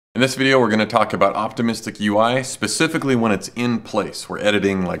In this video, we're going to talk about optimistic UI, specifically when it's in place. We're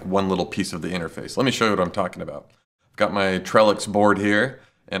editing like one little piece of the interface. Let me show you what I'm talking about. I've got my Trellix board here,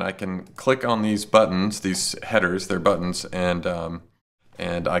 and I can click on these buttons, these headers, they're buttons, and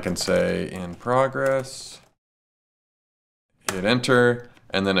I can say in progress, hit enter,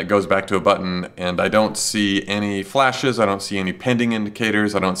 and then it goes back to a button, and I don't see any flashes, I don't see any pending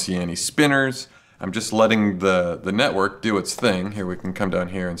indicators, I don't see any spinners. I'm just letting the network do its thing. Here we can come down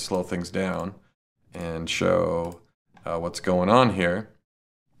here and slow things down and show what's going on here.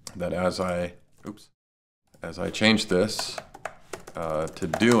 That as I change this to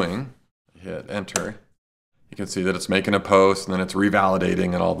doing, hit enter, you can see that it's making a post and then it's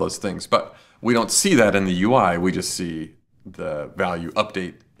revalidating and all those things. But we don't see that in the UI, we just see the value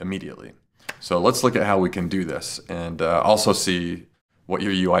update immediately. So let's look at how we can do this and also see what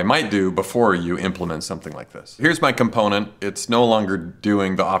your UI might do before you implement something like this. Here's my component. It's no longer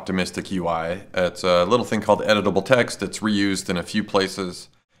doing the optimistic UI. It's a little thing called EditableText. It's reused in a few places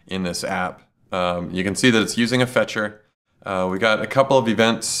in this app. You can see that it's using a fetcher. We got a couple of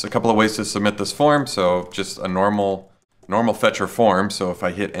events, a couple of ways to submit this form. So just a normal fetcher form. So if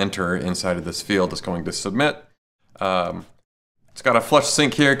I hit enter inside of this field, it's going to submit. It's got a flush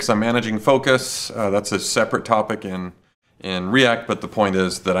sync here because I'm managing focus. That's a separate topic in React, but the point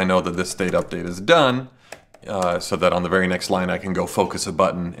is that I know that this state update is done, so that on the very next line I can go focus a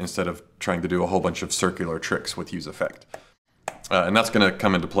button instead of trying to do a whole bunch of circular tricks with useEffect. And that's going to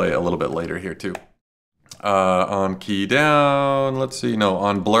come into play a little bit later here too. On key down, let's see, no,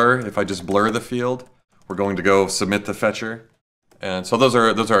 on blur, if I just blur the field, we're going to go submit the fetcher. And so those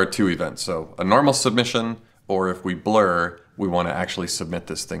are our two events. So a normal submission, or if we blur, we want to actually submit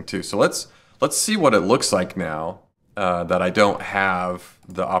this thing too. So let's see what it looks like now. That I don't have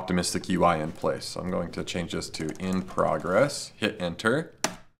the optimistic UI in place. So I'm going to change this to in progress, hit enter.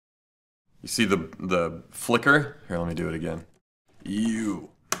 You see the flicker? Here, let me do it again.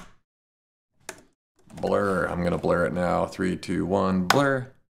 Blur, I'm gonna blur it now. 3, 2, 1,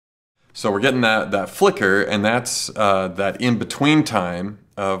 blur. So we're getting that flicker, and that's that in-between time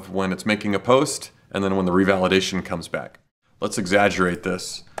of when it's making a post and then when the revalidation comes back. Let's exaggerate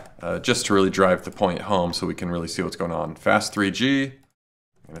this. Just to really drive the point home so we can really see what's going on. Fast 3G,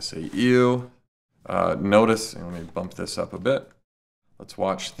 I'm gonna say ew. Notice, and let me bump this up a bit. Let's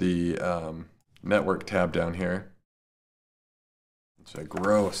watch the network tab down here. It's a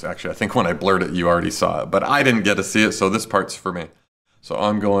gross, actually I think when I blurred it you already saw it, but I didn't get to see it, so this part's for me. So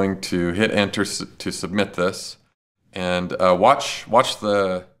I'm going to hit enter to submit this, and watch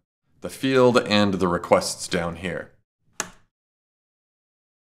the field and the requests down here.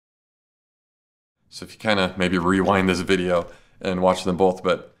 So if you kind of maybe rewind this video and watch them both,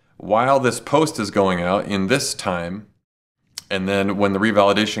 but while this post is going out in this time, and then when the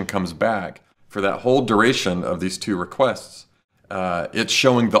revalidation comes back, for that whole duration of these two requests, it's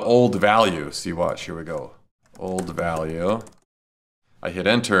showing the old value. See, watch, here we go. Old value. I hit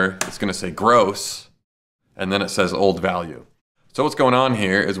enter, it's going to say gross, and then it says old value. So what's going on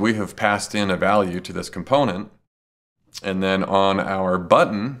here is we have passed in a value to this component, and then on our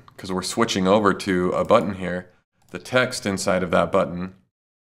button, because we're switching over to a button here, the text inside of that button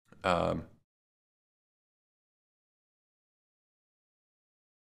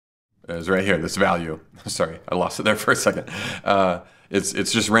is right here, this value. Sorry, I lost it there for a second. It's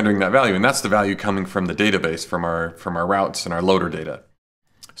just rendering that value, and that's the value coming from the database, from our routes and our loader data.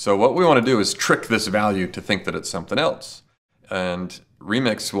 So what we want to do is trick this value to think that it's something else. And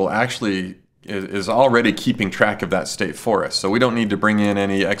Remix will actually is already keeping track of that state for us. So we don't need to bring in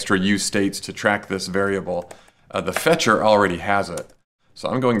any extra use states to track this variable. The fetcher already has it. So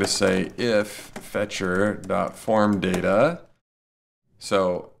I'm going to say if fetcher.formData.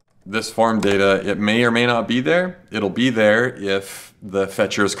 So this form data, it may or may not be there. It'll be there if the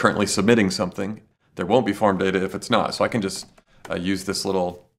fetcher is currently submitting something. There won't be form data if it's not. So I can just use this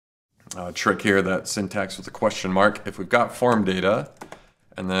little trick here, that syntax with a question mark. If we've got form data,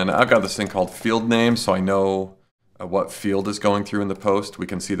 and then I've got this thing called field name, so I know what field is going through in the post. We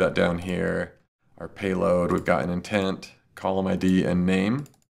can see that down here. Our payload, we've got an intent, column ID, and name.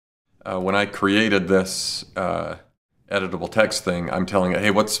 When I created this editable text thing, I'm telling it,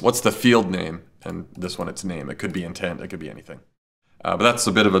 hey, what's the field name? And this one, it's name. It could be intent, it could be anything. But that's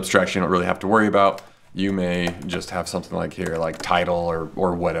a bit of abstraction you don't really have to worry about. You may just have something like here, like title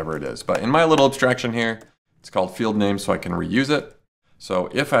or whatever it is. But in my little abstraction here, it's called field name, so I can reuse it. So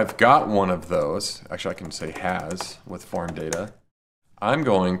if I've got one of those, actually I can say has with form data, I'm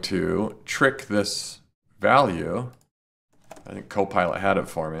going to trick this value. I think Copilot had it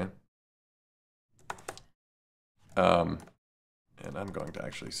for me. And I'm going to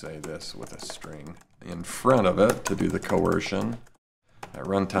actually say this with a string in front of it to do the coercion at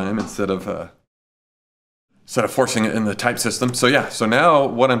runtime instead of forcing it in the type system. So yeah, so now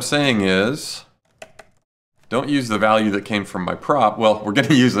what I'm saying is, don't use the value that came from my prop. Well, we're going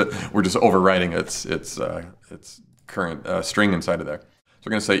to use it. We're just overwriting its current string inside of there. So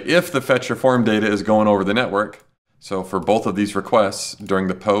we're going to say if the fetch or form data is going over the network. So for both of these requests during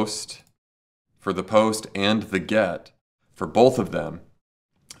the post, for the post and the get, for both of them,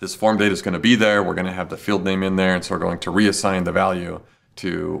 this form data is going to be there. We're going to have the field name in there. And so we're going to reassign the value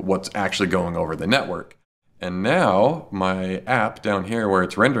to what's actually going over the network. And now my app down here where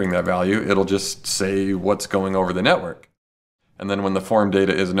it's rendering that value, it'll just say what's going over the network. And then when the form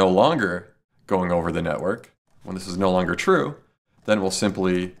data is no longer going over the network, when this is no longer true, then it will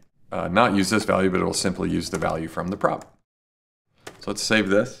simply not use this value, but it will simply use the value from the prop. So let's save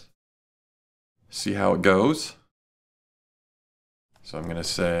this, see how it goes. So I'm going to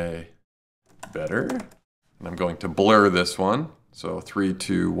say better, and I'm going to blur this one. So 3,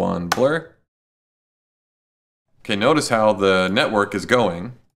 2, 1, blur. Okay, notice how the network is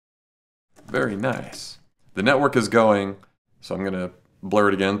going. Very nice. The network is going, so I'm going to blur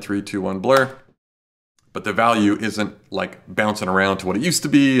it again, 3, 2, 1, blur. But the value isn't like bouncing around to what it used to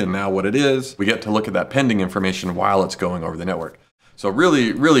be and now what it is. We get to look at that pending information while it's going over the network. So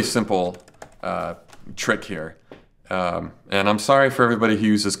really, really simple trick here. And I'm sorry for everybody who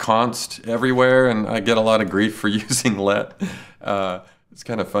uses const everywhere, and I get a lot of grief for using let. It's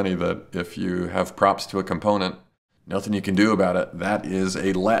kind of funny that if you have props to a component, nothing you can do about it. That is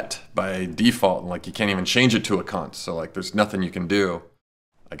a let by default, and like you can't even change it to a const. So like there's nothing you can do.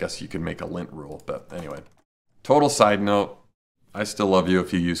 I guess you could make a lint rule, but anyway. Total side note, I still love you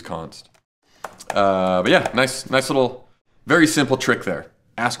if you use const. But yeah, nice little, very simple trick there.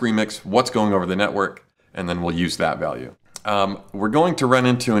 Ask Remix what's going over the network, and then we'll use that value. We're going to run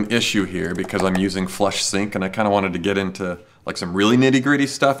into an issue here because I'm using flush sync, and I kind of wanted to get into like some really nitty-gritty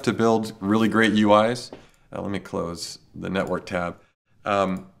stuff to build really great UIs. Let me close the network tab.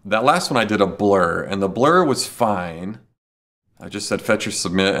 That last one I did a blur, and the blur was fine. I just said fetch or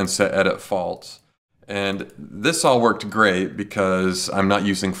submit and set edit false. And this all worked great because I'm not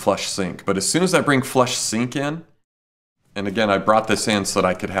using flush sync. But as soon as I bring flush sync in, and again, I brought this in so that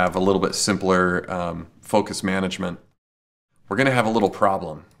I could have a little bit simpler focus management, we're going to have a little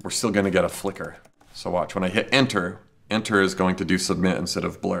problem. We're still going to get a flicker. So watch, when I hit enter, enter is going to do submit instead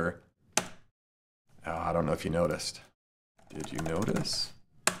of blur. Oh, I don't know if you noticed. Did you notice?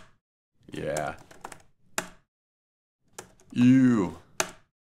 Yeah. Ew.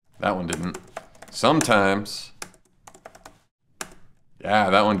 That one didn't. Sometimes. Yeah,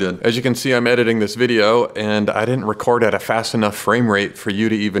 that one did. As you can see, I'm editing this video, and I didn't record at a fast enough frame rate for you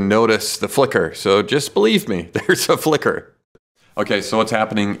to even notice the flicker. So just believe me, there's a flicker. Okay, so what's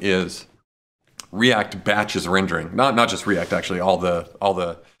happening is React batches rendering. Not just React, actually, all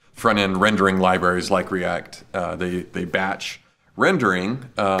the front-end rendering libraries like React, they batch rendering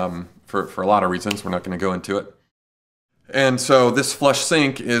for a lot of reasons. We're not going to go into it. And so this flush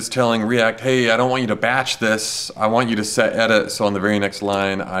sync is telling React, hey, I don't want you to batch this. I want you to set edit so on the very next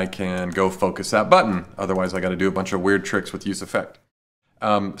line I can go focus that button. Otherwise I got to do a bunch of weird tricks with use effect.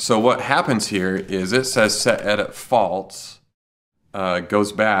 So what happens here is it says set edit false,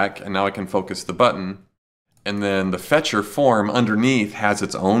 goes back, and now I can focus the button. And then the fetcher form underneath has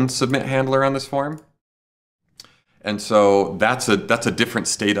its own submit handler on this form. And so that's a different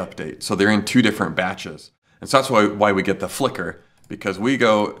state update. So they're in two different batches. And so that's why we get the flicker, because we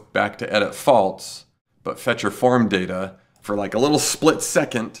go back to edit false, but fetcher form data for like a little split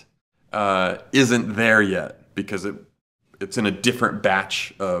second isn't there yet because it's in a different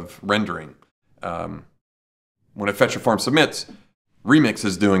batch of rendering. When a fetcher form submits, Remix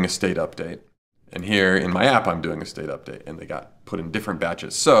is doing a state update. And here in my app, I'm doing a state update, and they got put in different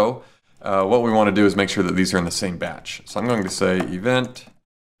batches. So what we want to do is make sure that these are in the same batch. So I'm going to say event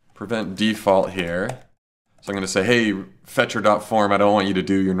prevent default here. So I'm going to say, hey, fetcher.form, I don't want you to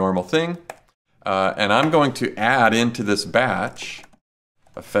do your normal thing. And I'm going to add into this batch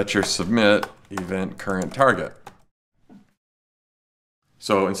a fetcher submit event current target.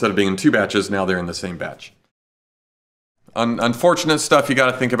 So instead of being in two batches, now they're in the same batch. Unfortunate stuff you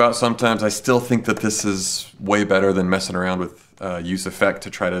got to think about sometimes. I still think that this is way better than messing around with use effect to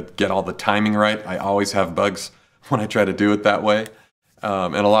try to get all the timing right. I always have bugs when I try to do it that way.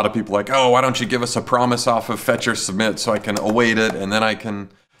 And a lot of people are like, oh, why don't you give us a promise off of fetcher submit so I can await it and then I can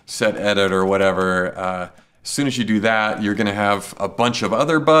set edit or whatever. As soon as you do that, you're going to have a bunch of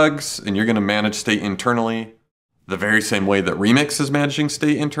other bugs, and you're going to manage state internally the very same way that Remix is managing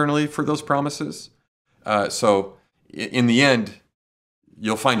state internally for those promises. So in the end,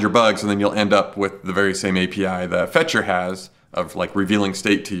 you'll find your bugs, and then you'll end up with the very same API that Fetcher has of like revealing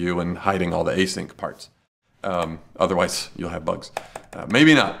state to you and hiding all the async parts. Otherwise, you'll have bugs.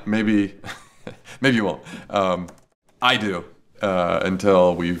 Maybe not. Maybe, maybe you won't. I do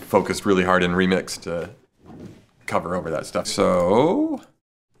until we focused really hard in Remix to cover over that stuff. So,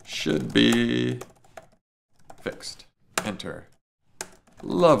 should be fixed. Enter.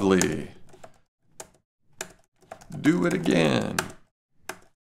 Lovely. Do it again.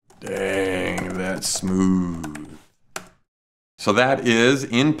 Dang, that's smooth. So that is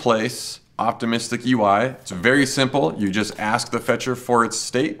in place optimistic UI. It's very simple. You just ask the fetcher for its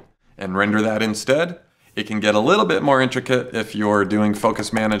state and render that instead. It can get a little bit more intricate if you're doing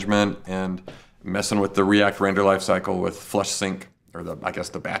focus management and messing with the React render lifecycle with flush sync, or I guess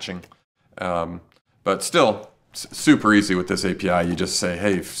the batching. But still, super easy with this API. You just say,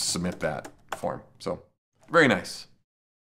 hey, submit that form. So very nice.